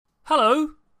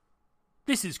Hello,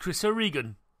 this is Chris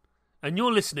O'Regan, and you're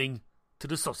listening to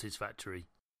The Sausage Factory.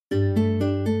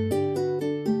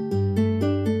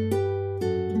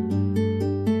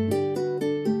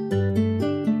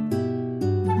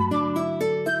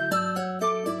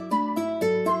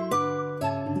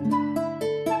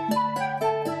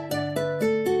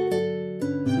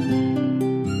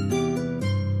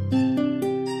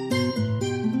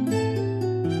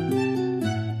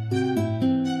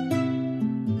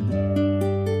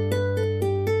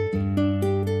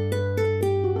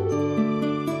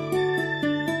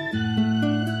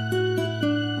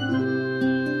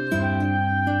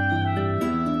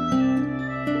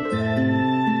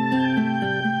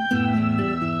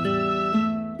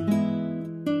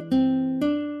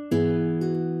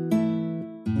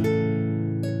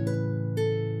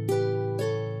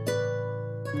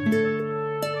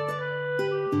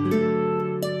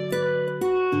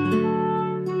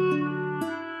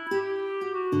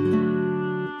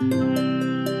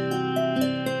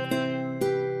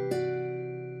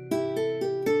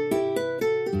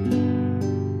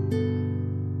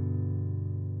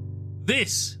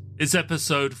 This is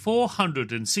episode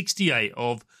 468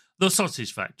 of The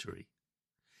Sausage Factory.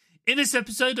 In this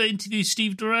episode, I interviewed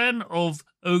Steve Duran of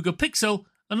Ogre Pixel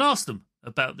and asked them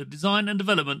about the design and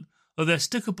development of their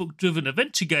sticker book-driven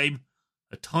adventure game,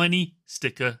 A Tiny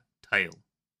Sticker Tale.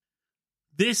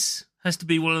 This has to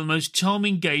be one of the most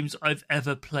charming games I've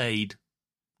ever played.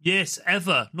 Yes,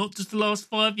 ever. Not just the last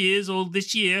 5 years or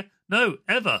this year. No,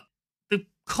 ever. The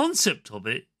concept of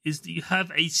it is that you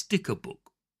have a sticker book.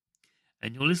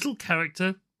 And your little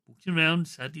character walking around,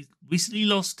 sadly, recently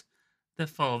lost their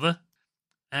father,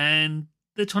 and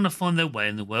they're trying to find their way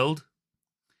in the world.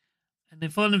 And they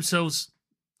find themselves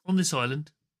on this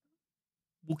island,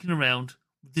 walking around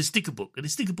with this sticker book. And the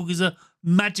sticker book is a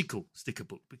magical sticker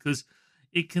book because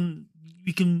you can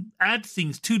add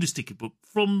things to the sticker book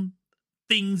from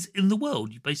things in the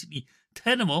world. You basically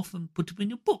tear them off and put them in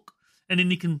your book, and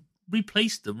then you can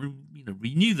replace them,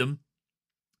 renew them,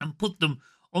 and put them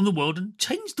on the world and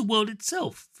change the world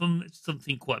itself from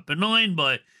something quite benign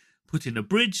by putting a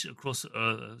bridge across sort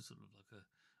of like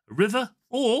a river,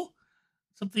 or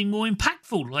something more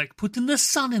impactful like putting the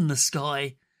sun in the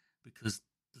sky, because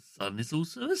the sun is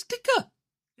also a sticker.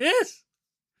 Yes.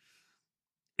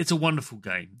 It's a wonderful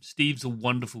game. Steve's a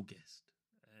wonderful guest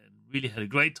and really had a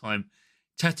great time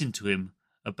chatting to him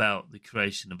about the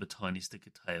creation of A Tiny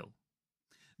Sticker Tale.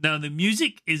 Now, the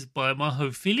music is by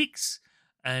Maho Felix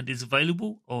and is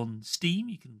available on Steam.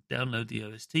 You can download the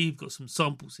OST. We've got some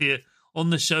samples here on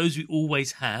the shows we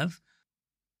always have.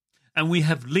 And we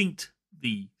have linked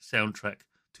the soundtrack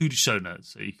to the show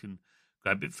notes, so you can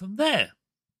grab it from there.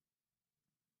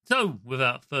 So,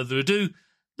 without further ado,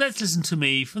 let's listen to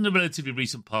me from the relatively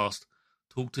recent past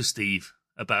talk to Steve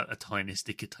about A Tiny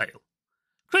Sticker Tale.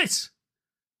 Chris,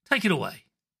 take it away.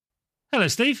 Hello,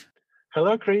 Steve.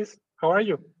 Hello, Chris. How are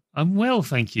you? I'm well,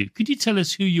 thank you. Could you tell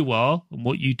us who you are and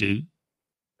what you do?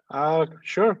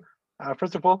 Sure.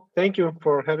 First of all, thank you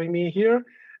for having me here.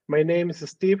 My name is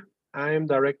Steve. I am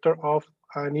director of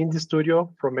an indie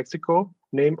studio from Mexico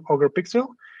named Ogre Pixel.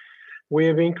 We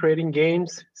have been creating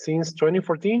games since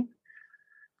 2014,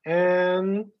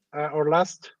 and our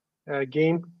last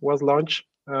game was launched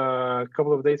a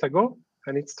couple of days ago,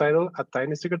 and it's titled A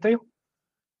Tiny Sticker Tale.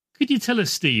 Could you tell us,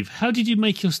 Steve, how did you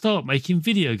make your start making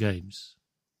video games?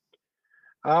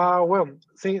 Well,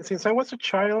 since I was a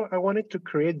child, I wanted to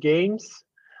create games,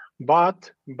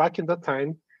 but back in that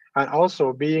time, and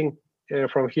also being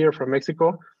from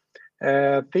Mexico,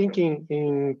 thinking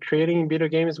in creating video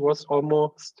games was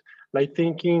almost like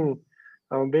thinking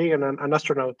being an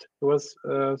astronaut. It was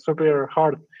super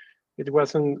hard. It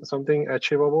wasn't something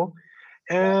achievable.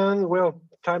 And well,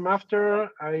 time after,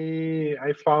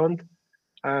 I found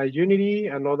Unity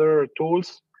and other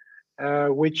tools,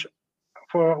 which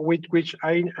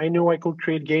I knew I could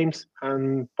create games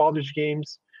and publish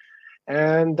games.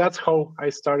 And that's how I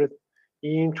started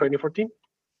in 2014.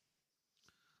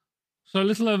 So a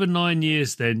little over 9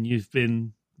 years then, you've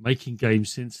been making games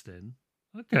since then.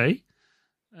 Okay.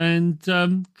 And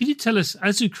could you tell us,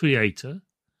 as a creator,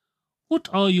 what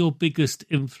are your biggest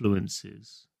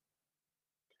influences?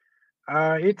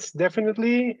 It's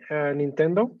definitely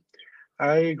Nintendo.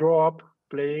 I grew up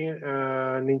playing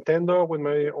Nintendo with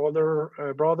my older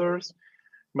brothers.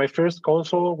 My first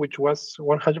console, which was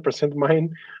 100%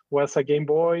 mine, was a Game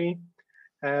Boy.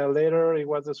 Later, it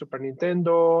was a Super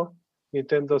Nintendo,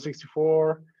 Nintendo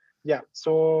 64. Yeah,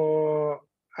 so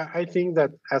I think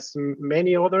that as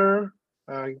many other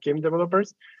game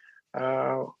developers,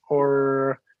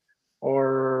 or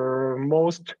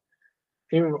most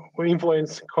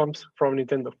influence comes from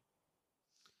Nintendo.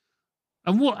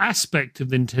 And what aspect of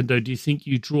Nintendo do you think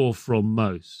you draw from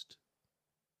most?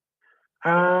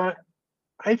 I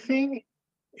think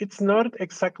it's not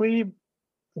exactly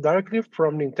directly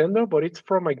from Nintendo, but it's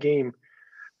from a game.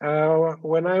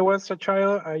 When I was a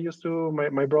child,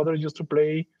 my brother used to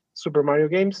play Super Mario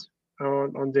games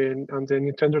on the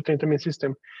Nintendo Entertainment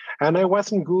System, and I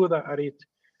wasn't good at it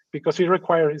because it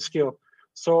required skill.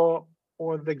 So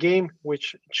the game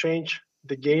which changed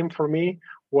the game for me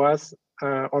was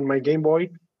on my Game Boy,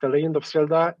 The Legend of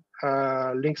Zelda: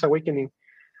 Link's Awakening,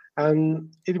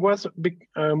 and it was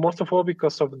most of all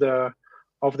because of the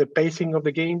pacing of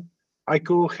the game. I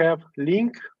could have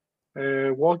Link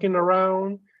walking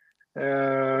around,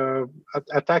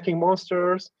 attacking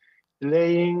monsters,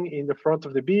 laying in the front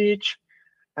of the beach,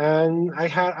 and I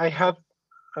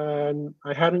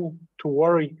hadn't to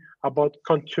worry about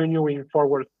continuing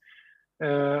forward.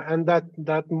 And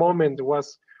that moment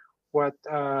was what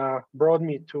brought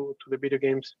me to the video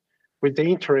games, with the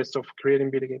interest of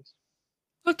creating video games.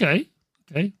 Okay,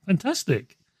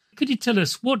 fantastic. Could you tell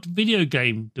us what video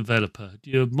game developer do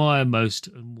you admire most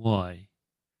and why?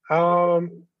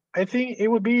 I think it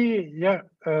would be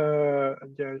Shigeru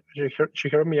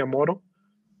Miyamoto,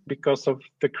 because of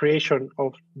the creation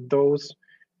of those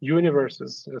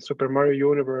universes, the Super Mario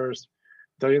universe,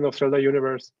 the Legend of Zelda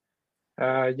universe.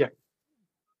 Yeah,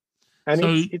 and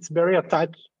So, it's very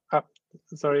attached.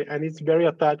 And it's very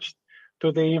attached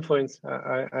to the influence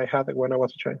I had when I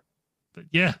was a child. but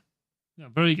yeah,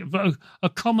 a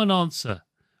common answer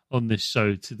on this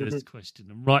show to this question,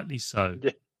 and rightly so.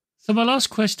 Yeah. So my last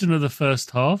question of the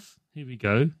first half, here we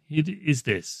go, is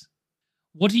this.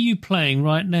 What are you playing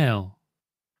right now?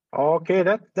 Okay,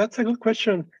 that's a good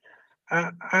question.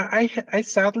 I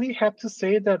sadly have to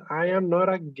say that I am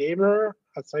not a gamer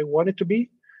as I wanted to be,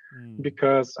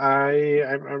 because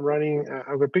I'm running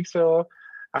Ogre Pixel.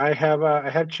 I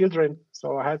have children,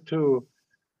 so I have to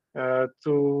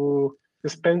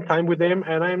spend time with them,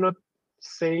 and I'm not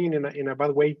saying in a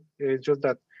bad way. It's just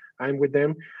that I'm with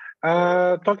them.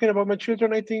 Talking about my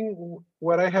children, I think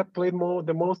what I have played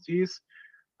the most is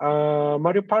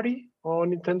Mario Party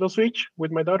on Nintendo Switch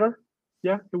with my daughter.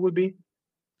 Yeah, it would be.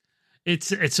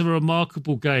 It's a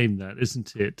remarkable game, that,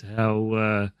 isn't it?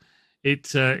 How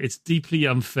it's deeply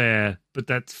unfair, but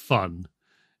that's fun.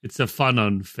 It's a fun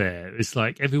unfair. It's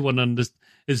like everyone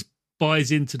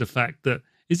buys into the fact that,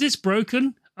 is this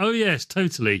broken? Oh yes,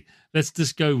 totally. Let's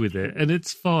just go with it, and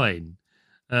it's fine.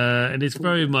 And it's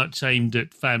very much aimed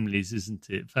at families, isn't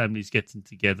it? Families getting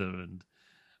together, and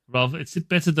rather, it's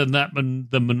better than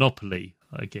than Monopoly,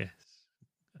 I guess.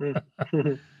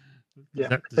 Yeah.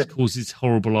 That just causes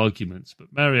horrible arguments.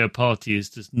 But Mario Party is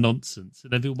just nonsense,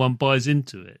 and everyone buys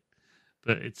into it.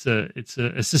 But it's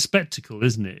a spectacle,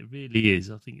 isn't it? It really is.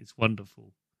 I think it's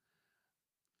wonderful.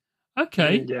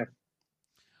 Okay. Yeah.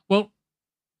 Well,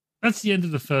 that's the end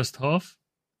of the first half.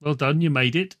 Well done, you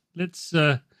made it. Let's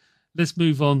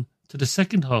move on to the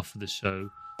second half of the show,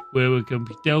 where we're going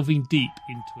to be delving deep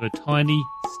into a tiny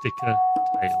sticker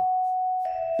tale.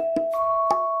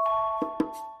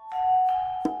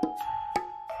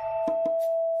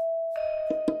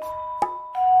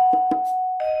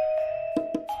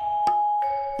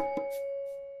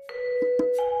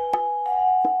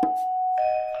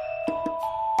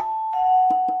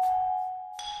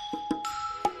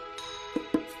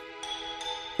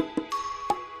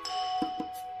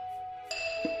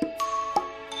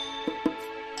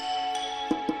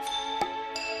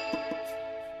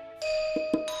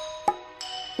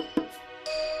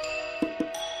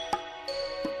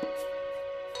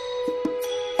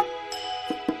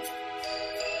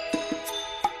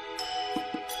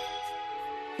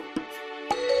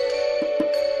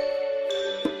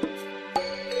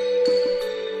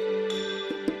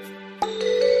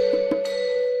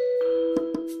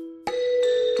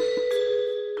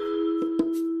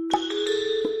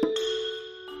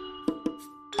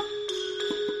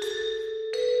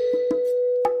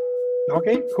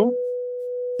 Okay, cool.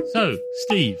 So,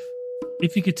 Steve,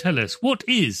 if you could tell us, what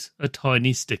is a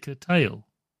tiny sticker tale?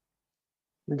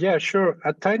 Yeah, sure.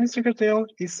 A Tiny Secret Tale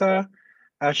is a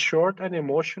short and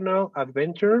emotional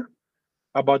adventure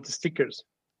about the stickers.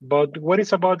 But what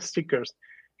is about stickers?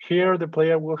 Here, the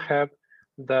player will have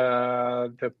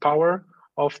the power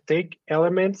of take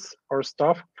elements or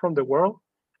stuff from the world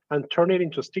and turn it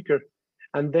into a sticker,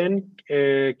 and then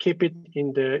keep it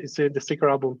in the sticker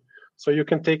album. So you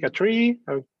can take a tree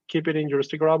and keep it in your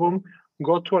sticker album,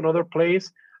 go to another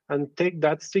place and take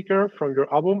that sticker from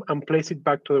your album and place it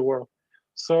back to the world.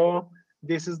 So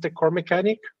this is the core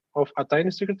mechanic of A Tiny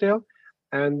Secret Tale,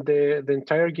 and the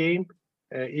entire game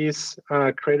is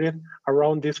created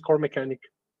around this core mechanic.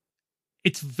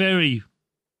 It's very,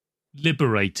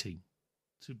 liberating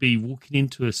to be walking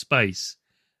into a space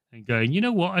and going, you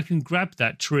know what, I can grab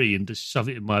that tree and just shove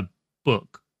it in my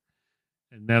book.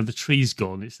 And now the tree's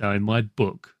gone, it's now in my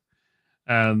book.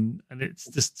 And it's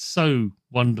just so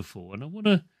wonderful. And I want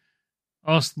to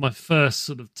ask my first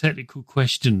sort of technical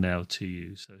question now to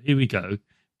you. So here we go.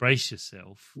 Brace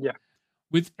yourself. Yeah.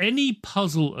 With any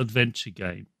puzzle adventure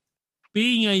game,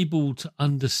 being able to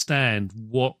understand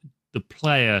what the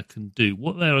player can do,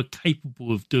 what they are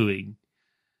capable of doing,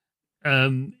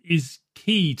 is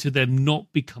key to them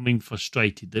not becoming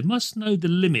frustrated. They must know the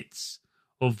limits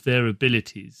of their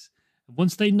abilities. And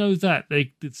once they know that,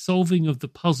 the solving of the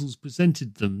puzzles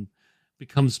presented them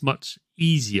becomes much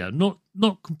easier. Not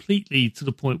completely to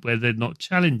the point where they're not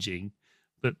challenging,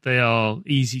 but they are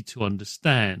easy to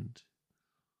understand.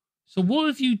 So what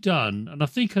have you done? And I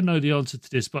think I know the answer to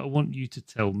this, but I want you to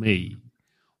tell me.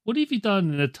 What have you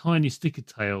done in a Tiny Sticker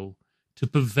Tale to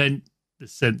prevent the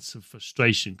sense of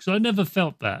frustration? Because I never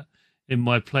felt that in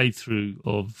my playthrough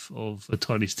of a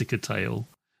Tiny Sticker Tale.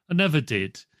 I never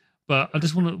did. But I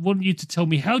just want you to tell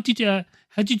me, how did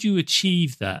you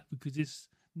achieve that? Because it's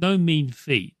no mean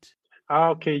feat.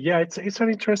 Okay, yeah, it's an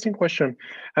interesting question,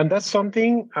 and that's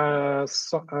something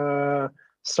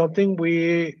something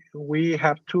we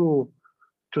have to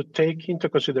take into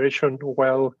consideration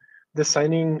while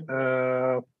designing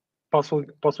puzzle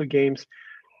games.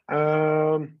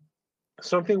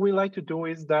 Something we like to do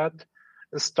is that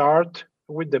start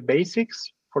with the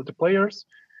basics for the players.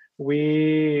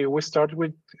 We start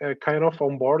with a kind of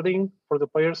onboarding for the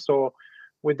players, so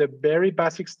with the very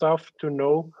basic stuff to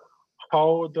know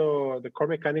how the core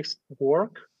mechanics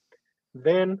work.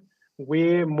 Then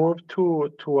we move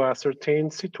to a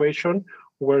certain situation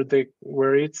where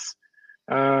it's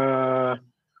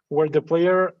where the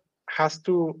player has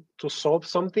to solve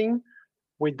something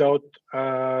without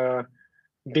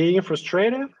being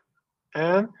frustrated.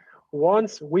 And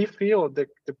once we feel that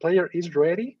the player is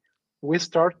ready, we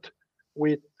start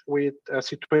with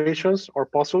situations or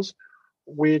puzzles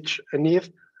which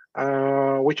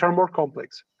are more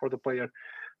complex for the player.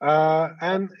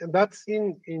 And that's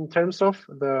in terms of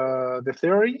the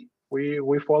theory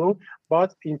we follow,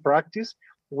 but in practice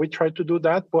we try to do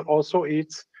that. But also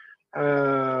it's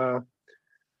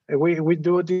we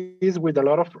do this with a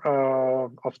lot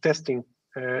of testing,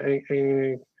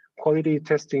 quality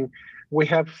testing. We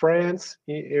have friends.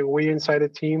 We inside the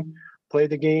team play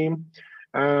the game.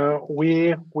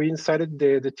 We inside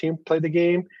the team play the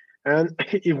game, and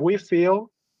if we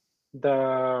feel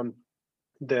that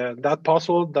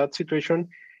puzzle, that situation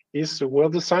is well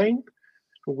designed,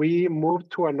 we move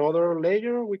to another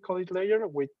layer. We call it layer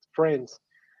with friends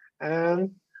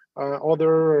and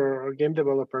other game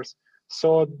developers.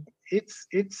 So it's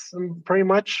pretty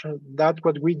much that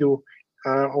what we do.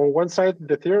 On one side,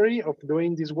 the theory of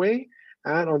doing this way,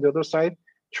 and on the other side,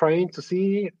 trying to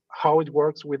see how it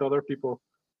works with other people.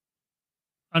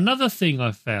 Another thing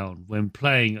I found when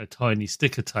playing a Tiny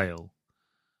Sticker Tale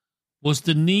was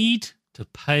the need to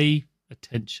pay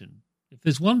attention. If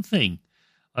there's one thing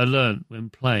I learned when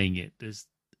playing it, there's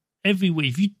everywhere.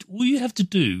 All you have to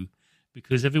do,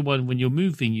 because everyone, when you're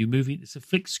moving, it's a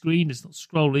fixed screen, it's not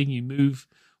scrolling, you move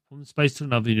from one space to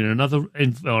another, in another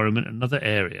environment, another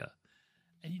area.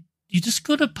 And you just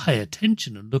got to pay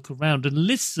attention and look around and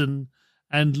listen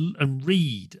and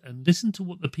read and listen to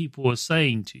what the people are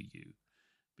saying to you,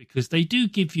 because they do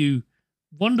give you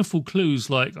wonderful clues,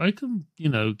 like I can,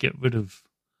 get rid of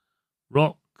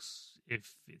rocks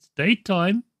if it's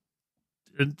daytime,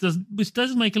 which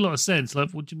doesn't make a lot of sense.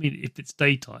 Like, what do you mean if it's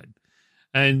daytime?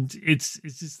 And it's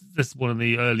just, that's one of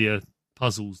the earlier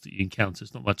puzzles that you encounter.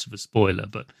 It's not much of a spoiler,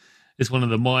 but it's one of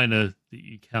the minor that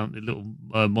you count, the little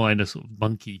minor sort of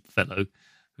monkey fellow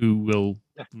who will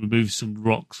remove some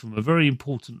rocks from a very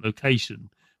important location,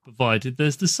 provided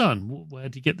there's the sun. Where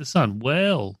do you get the sun?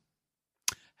 Well,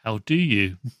 how do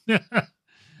you?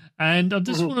 And I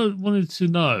just wanted to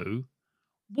know,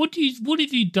 what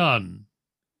have you done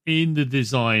in the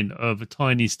design of a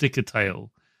Tiny Sticker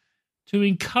Tale to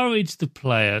encourage the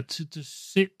player to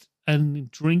sit and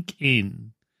drink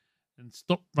in and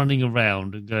stop running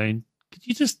around and going, could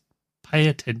you just pay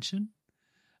attention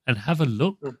and have a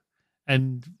look?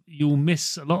 And you'll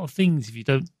miss a lot of things if you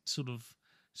don't sort of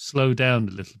slow down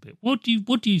a little bit. What do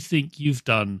you think you've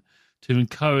done to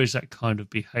encourage that kind of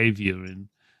behavior in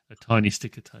a Tiny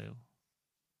Sticker Tale?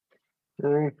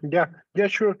 Yeah,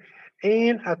 sure.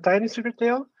 In a Tiny Sticker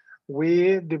Tale,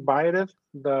 we divided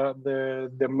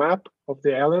the map of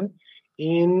the island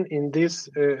in these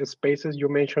spaces you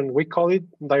mentioned. We call it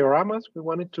dioramas. We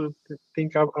wanted to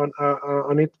think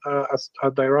on it as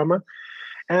a diorama,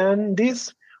 and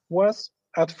this was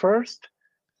at first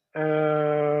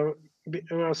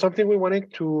something we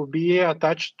wanted to be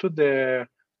attached to the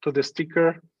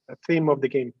sticker theme of the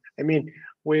game. I mean,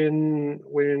 when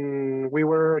we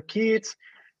were kids,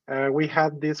 we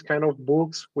had this kind of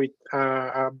books with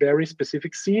a very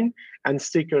specific scene and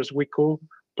stickers we could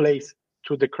place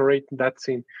to decorate that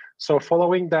scene. So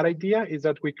following that idea is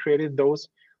that we created those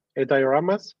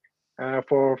dioramas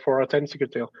for a tiny sticker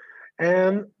tale,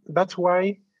 and that's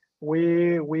why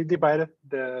we divided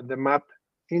the map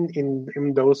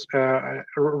in those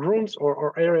rooms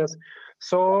or areas.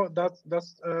 So that's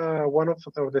one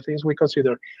of the things we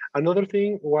consider. Another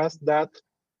thing was that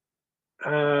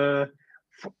uh,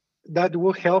 that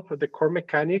will help the core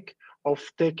mechanic of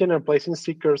taking and placing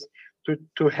stickers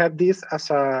to have this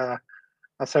as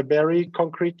a very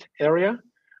concrete area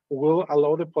will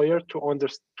allow the player to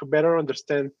better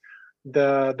understand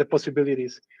the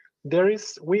possibilities.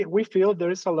 We feel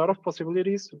there is a lot of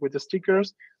possibilities with the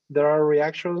stickers. There are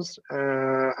reactions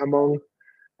among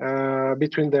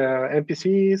between the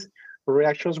NPCs,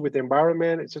 reactions with the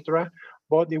environment, etc.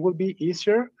 But it will be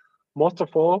easier, most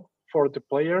of all, for the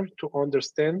player to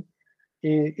understand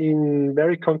in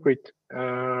very concrete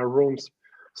rooms.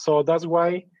 So that's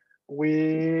why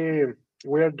we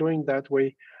we are doing that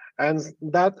way, and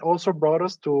that also brought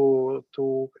us to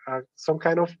some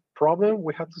kind of problem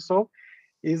we had to solve.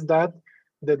 Is that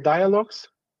the dialogues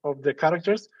of the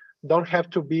characters don't have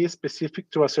to be specific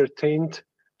to a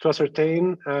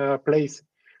certain place.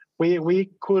 We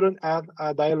couldn't add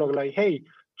a dialogue like, "Hey,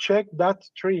 check that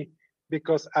tree,"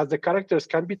 because as the characters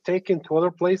can be taken to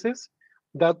other places,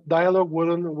 that dialogue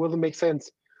wouldn't make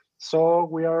sense. So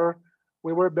we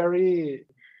were very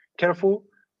careful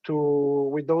to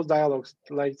with those dialogues,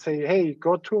 like say, "Hey,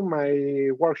 go to my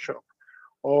workshop,"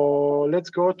 or "Let's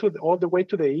go all the way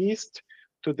to the east,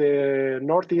 to the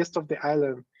northeast of the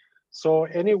island." So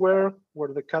anywhere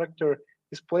where the character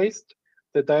is placed,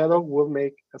 the dialogue will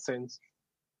make a sense.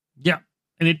 Yeah,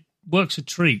 and it works a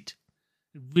treat.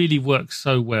 It really works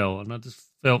so well, and I just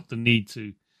felt the need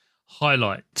to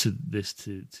highlight to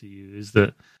you is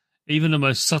that even the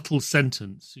most subtle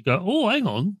sentence, you go, "Oh, hang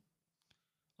on,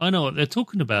 I know what they're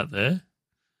talking about there.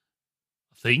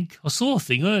 I think I saw a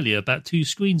thing earlier about 2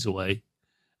 screens away,"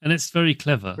 and it's very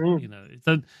clever. Mm. You know,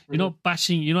 you're not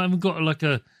bashing. You haven't got like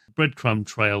a breadcrumb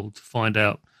trail to find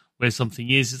out where something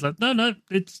is. It's like no,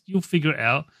 you'll figure it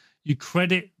out. You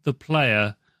credit the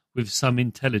player with some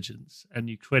intelligence, and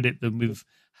you credit them with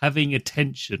having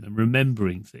attention and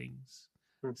remembering things.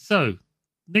 Mm. So,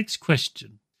 next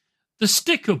question: the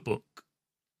sticker book.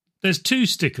 There's 2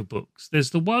 sticker books.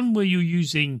 There's the one where you're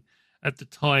using at the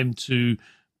time to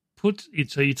put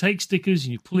it. So you take stickers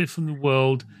and you pull it from the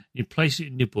world, you place it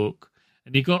in your book,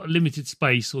 and you've got limited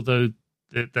space, although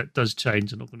that does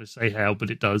change. I'm not going to say how,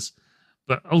 but it does.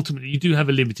 But ultimately, you do have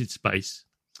a limited space.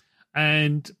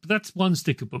 And that's one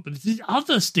sticker book. But there's the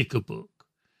other sticker book,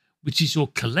 which is your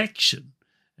collection.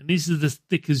 And these are the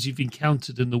stickers you've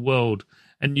encountered in the world.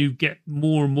 And you get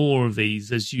more and more of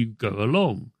these as you go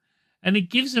along. And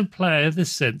it gives a player the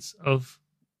sense of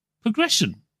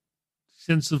progression,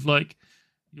 sense of like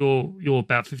you're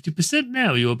about 50%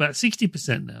 now, you're about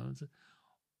 60% now.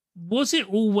 Was it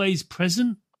always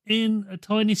present in a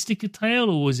Tiny Sticker Tale,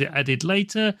 or was it added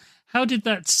later? How did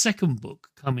that second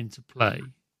book come into play?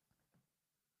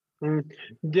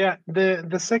 Yeah,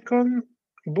 the second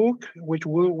book, which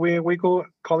we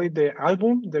call it the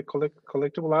album, the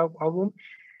collectible album,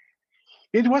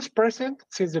 it was present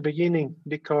since the beginning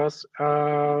because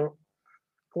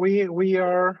we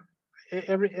are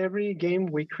every game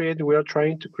we create, we are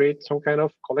trying to create some kind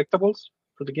of collectibles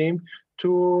for the game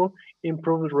to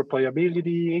improve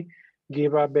replayability,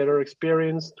 give a better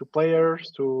experience to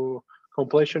players, to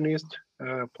completionist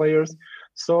players.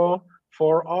 So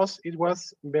for us, it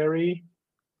was very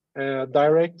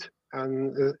direct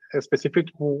and specific,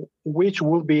 which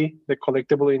will be the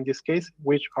collectible in this case,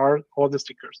 which are all the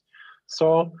stickers.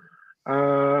 So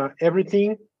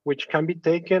everything which can be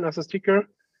taken as a sticker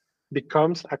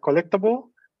becomes a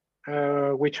collectible,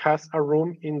 which has a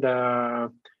room in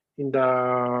the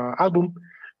album.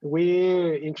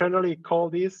 We internally call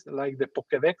this like the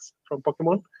Pokédex from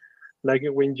Pokemon. Like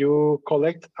when you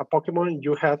collect a Pokemon,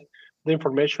 you have the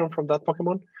information from that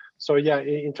Pokemon. So yeah,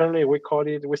 internally we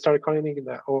started calling it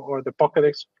or the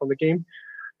Pokédex from the game.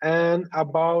 And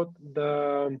about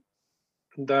the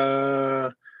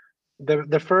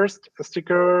first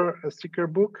sticker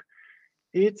book,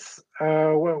 it's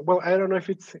well, I don't know if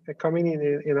it's coming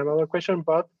in another question,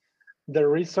 but the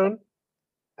reason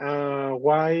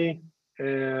why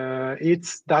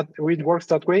it works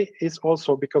that way is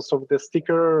also because of the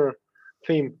sticker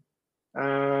theme,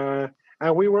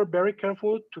 and we were very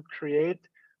careful to create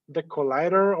the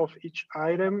collider of each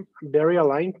item very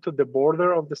aligned to the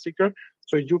border of the sticker,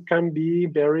 so you can be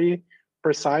very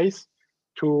precise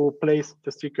to place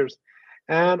the stickers.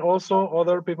 And also,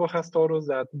 other people has told us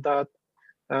uh,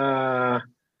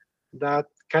 that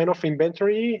kind of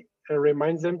inventory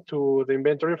reminds them to the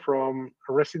inventory from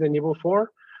Resident Evil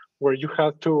 4, where you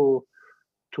have to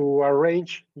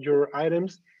arrange your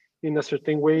items in a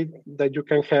certain way that you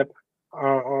can have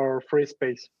our free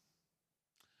space.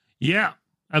 Yeah,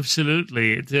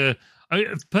 absolutely.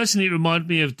 Personally, it reminded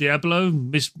me of Diablo,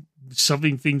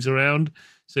 shoving things around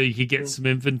so you could get some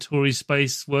inventory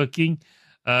space working,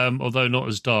 although not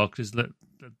as dark. There's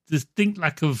distinct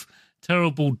lack of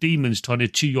terrible demons trying to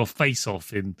chew your face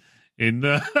off in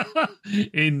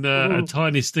a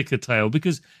tiny sticker tail,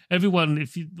 because everyone,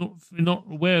 if you're not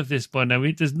aware of this by now,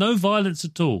 there's no violence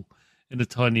at all in a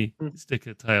tiny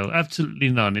sticker tail. Absolutely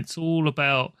none. It's all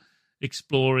about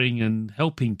exploring and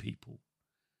helping people,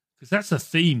 because that's a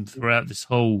theme throughout this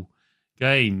whole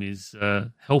game, is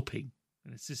helping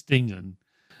and assisting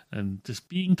and just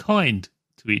being kind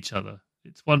to each other.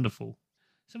 It's wonderful.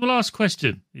 So my last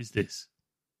question is this.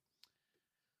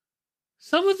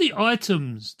 Some of the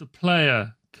items the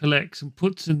player collects and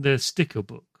puts in their sticker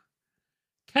book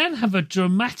can have a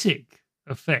dramatic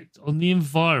effect on the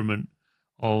environment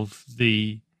of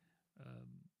the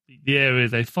area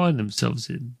they find themselves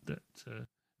in, that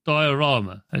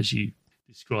diorama, as you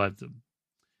describe them.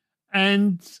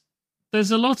 And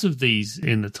there's a lot of these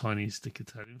in the tiny sticker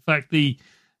tail. In fact, the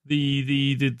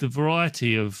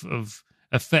variety of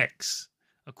effects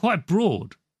are quite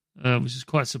broad, which is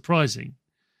quite surprising.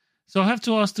 So I have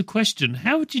to ask the question,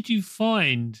 how did you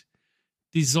find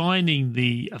designing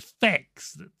the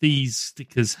effects that these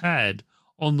stickers had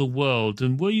on the world?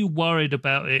 And were you worried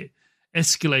about it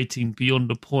escalating beyond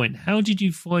a point? How did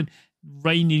you find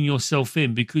reining yourself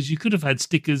in? Because you could have had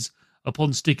stickers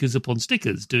upon stickers upon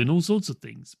stickers doing all sorts of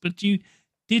things, but you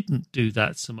didn't do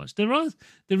that so much. There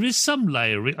is some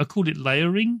layering. I call it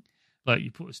layering. Like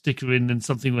you put a sticker in and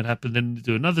something would happen, then you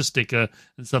do another sticker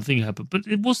and something happened. But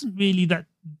it wasn't really that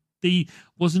deep,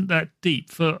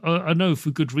 for I know, for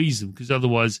good reason, because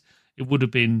otherwise it would have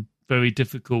been very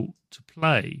difficult to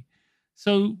play.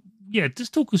 So yeah,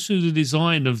 just talk us through the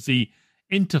design of the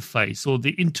interface or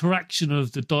the interaction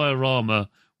of the diorama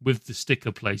with the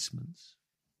sticker placements.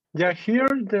 Yeah, here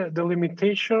the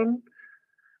limitation.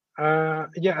 As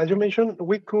you mentioned,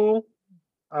 we could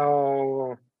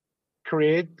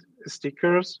create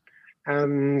stickers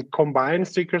and combine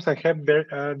stickers and have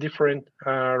different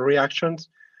reactions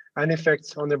and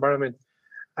effects on the environment.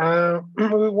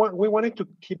 We wanted to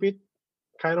keep it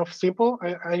kind of simple.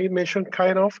 I mentioned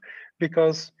kind of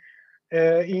because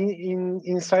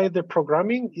inside the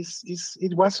programming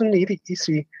it wasn't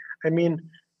easy. I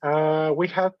mean, we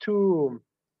had to,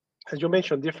 as you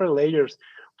mentioned, different layers.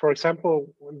 For example,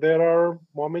 there are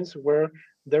moments where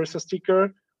there's a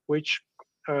sticker which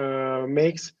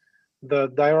makes the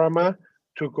diorama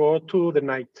to go to the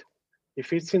night.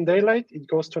 If it's in daylight, it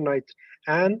goes to night.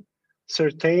 And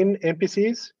certain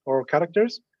NPCs or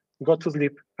characters go to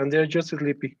sleep, and they're just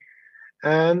sleepy.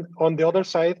 And on the other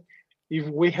side, if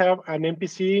we have an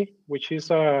NPC, which is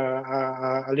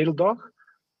a little dog,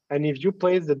 and if you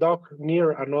place the dog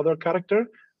near another character,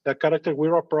 the character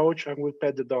will approach and will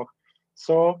pet the dog.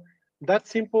 So that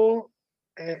simple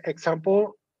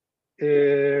example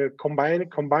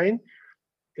combined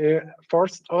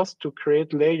forced us to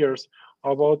create layers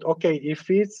about, okay, if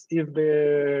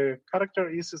the character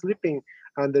is sleeping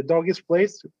and the dog is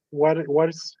placed, what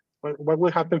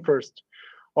will happen first?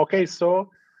 Okay, so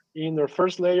in our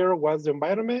first layer was the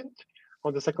environment,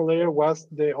 on the second layer was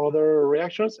the other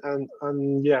reactions,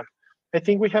 and yeah, I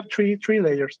think we have three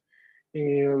layers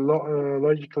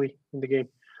logically in the game.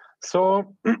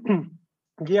 So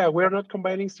yeah, we're not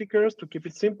combining stickers to keep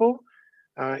it simple.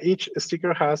 Each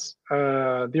sticker has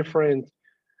different.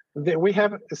 We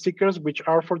have stickers which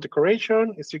are for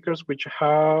decoration, stickers which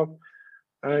have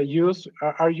are used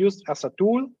as a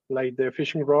tool, like the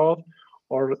fishing rod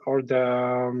or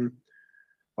the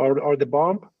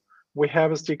bomb. We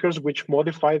have stickers which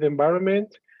modify the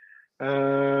environment,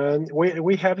 and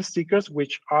we have stickers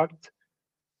which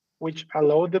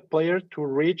allow the player to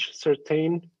reach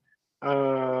certain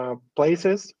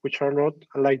places which are not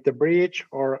like the bridge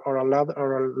or a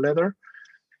ladder.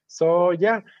 So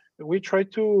yeah, we try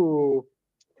to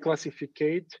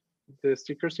classify the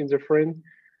stickers in different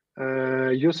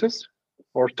uses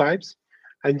or types,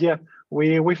 and yeah,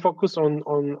 we focus on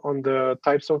the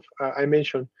types of I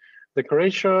mentioned: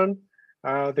 decoration.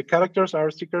 The characters are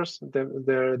stickers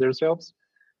themselves,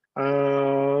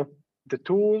 the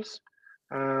tools,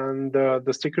 and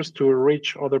the stickers to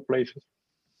reach other places.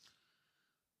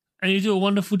 And you do a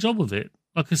wonderful job of it.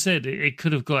 Like I said, it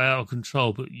could have got out of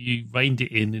control, but you reined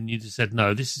it in and you just said,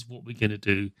 no, this is what we're going to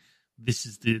do. This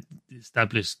is the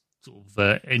established sort of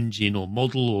engine or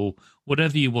model or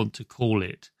whatever you want to call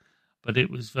it. But I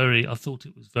thought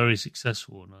it was very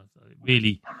successful, and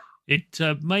it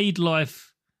made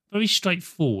life very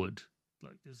straightforward.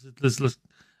 Like there's a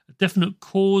definite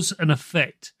cause and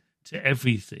effect to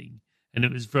everything, and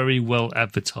it was very well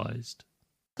advertised.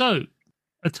 So,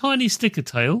 a tiny sticker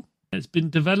tail. It's been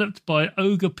developed by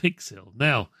Ogre Pixel.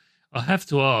 Now, I have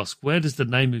to ask, where does the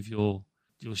name of your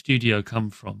studio come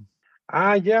from?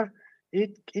 Yeah,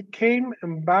 it came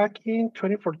back in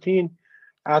 2014.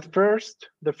 At first,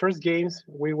 the first games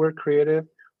we were created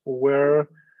were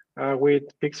with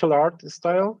pixel art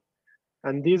style,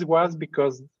 and this was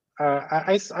because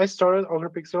I started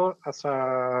Ogre Pixel as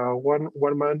a one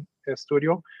man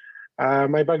studio.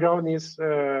 My background is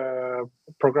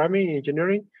programming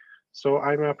engineering, so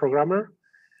I'm a programmer.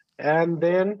 And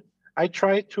then I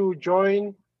tried to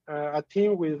join a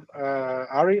team with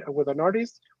an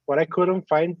artist, but I couldn't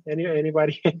find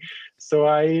anybody. So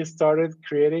I started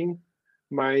creating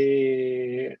pixel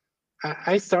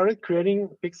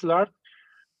art.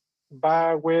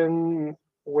 But when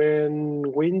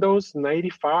Windows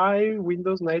 95,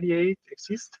 Windows 98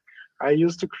 exist, I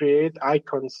used to create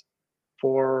icons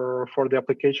for the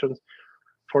applications,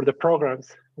 for the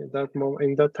programs. In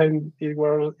that time, they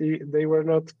were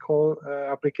not called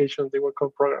applications; they were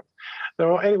called programs.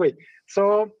 So anyway,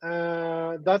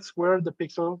 that's where the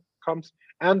pixel comes,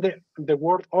 and the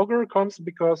word ogre comes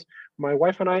because my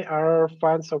wife and I are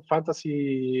fans of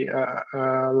fantasy,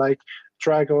 like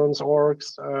dragons,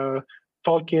 orcs,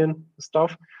 Tolkien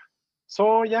stuff.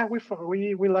 So yeah, we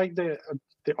like the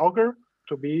ogre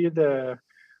to be the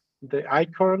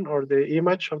icon or the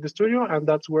image of the studio, and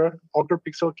that's where Ogre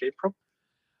Pixel came from.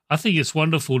 I think it's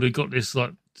wonderful they got this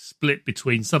like split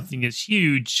between something that's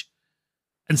huge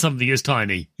and something that's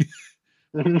tiny.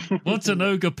 What's an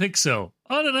Ogre Pixel?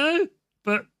 I don't know,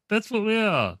 but that's what we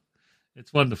are.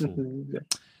 It's wonderful. Yeah.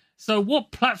 So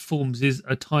what platforms is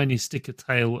a tiny sticker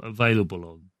tail available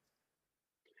on?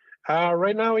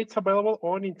 Right now, it's available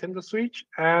on Nintendo Switch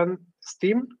and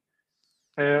Steam.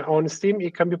 On Steam,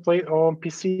 it can be played on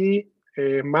PC,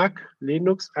 Mac,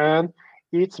 Linux, and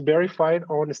it's verified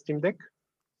on Steam Deck.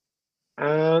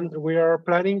 And we are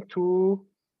planning to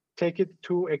take it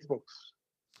to Xbox.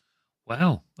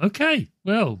 Wow. Okay.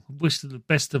 Well, wish them the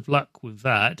best of luck with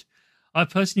that. I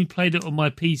personally played it on my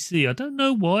PC. I don't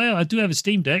know why. I do have a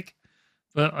Steam Deck,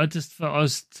 but I just thought I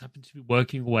was happened to be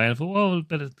working away. I thought, well,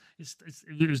 better.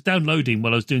 It was downloading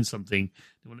while I was doing something.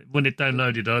 When it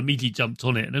downloaded, I immediately jumped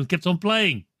on it and then kept on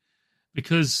playing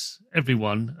because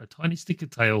everyone, a tiny sticker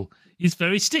tail, is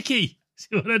very sticky.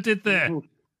 See what I did there? Mm-hmm.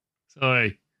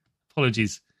 Sorry.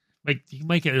 Apologies. You can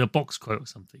make it a box quote or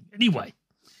something. Anyway,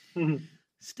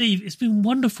 Steve, it's been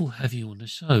wonderful having you on the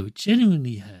show. It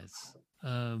genuinely has.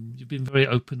 You've been very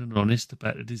open and honest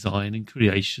about the design and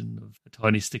creation of a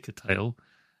tiny sticker tail.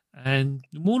 And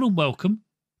you're more than welcome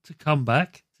to come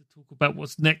back to talk about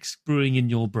what's next brewing in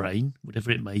your brain, whatever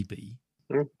it may be.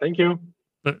 Thank you.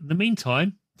 But in the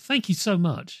meantime, thank you so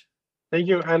much. Thank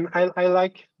you. And I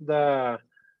like the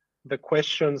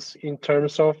questions in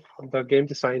terms of the game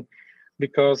design,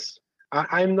 because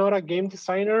I'm not a game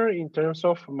designer in terms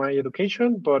of my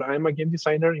education, but I'm a game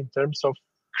designer in terms of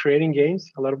creating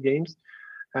games, a lot of games.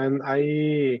 And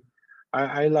I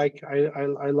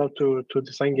love to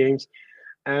design games,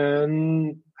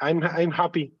 and I'm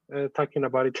happy talking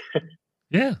about it.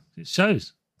 Yeah, it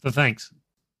shows. So thanks.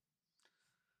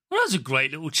 Well, that was a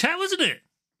great little chat, wasn't it?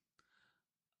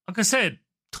 Like I said,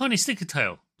 Tiny Sticker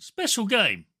Tail, special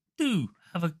game. Do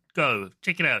have a go.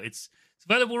 Check it out. It's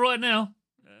available right now.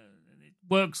 It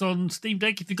works on Steam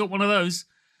Deck if you've got one of those.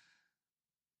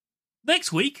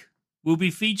 Next week, we'll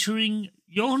be featuring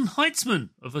Jon Heitzman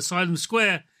of Asylum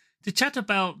Square to chat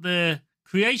about their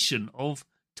creation of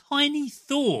Tiny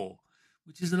Thor,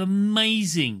 which is an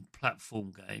amazing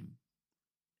platform game.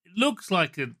 It looks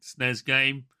like a SNES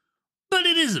game, but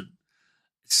it isn't.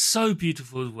 It's so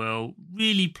beautiful as well,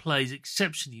 really plays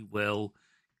exceptionally well,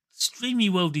 extremely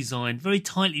well designed, very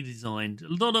tightly designed. A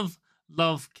lot of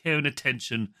love, care and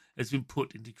attention has been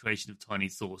put into the creation of Tiny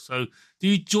Thor. So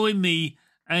do join me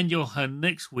and Johan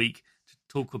next week to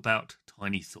talk about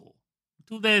Tiny Thor.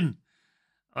 Until then,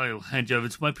 I'll hand you over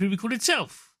to my pre-recorded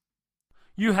self.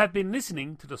 You have been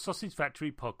listening to the Sausage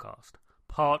Factory podcast,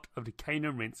 part of the Cane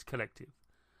and Rinse Collective.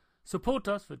 Support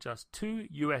us for just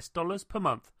 $2 per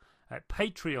month at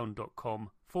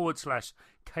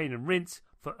patreon.com/Cane and Rinse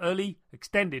for early,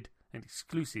 extended and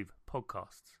exclusive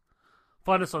podcasts.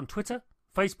 Find us on Twitter,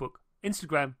 Facebook,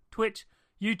 Instagram, Twitch,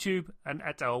 YouTube, and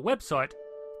at our website,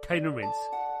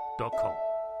 caneandrinse.com.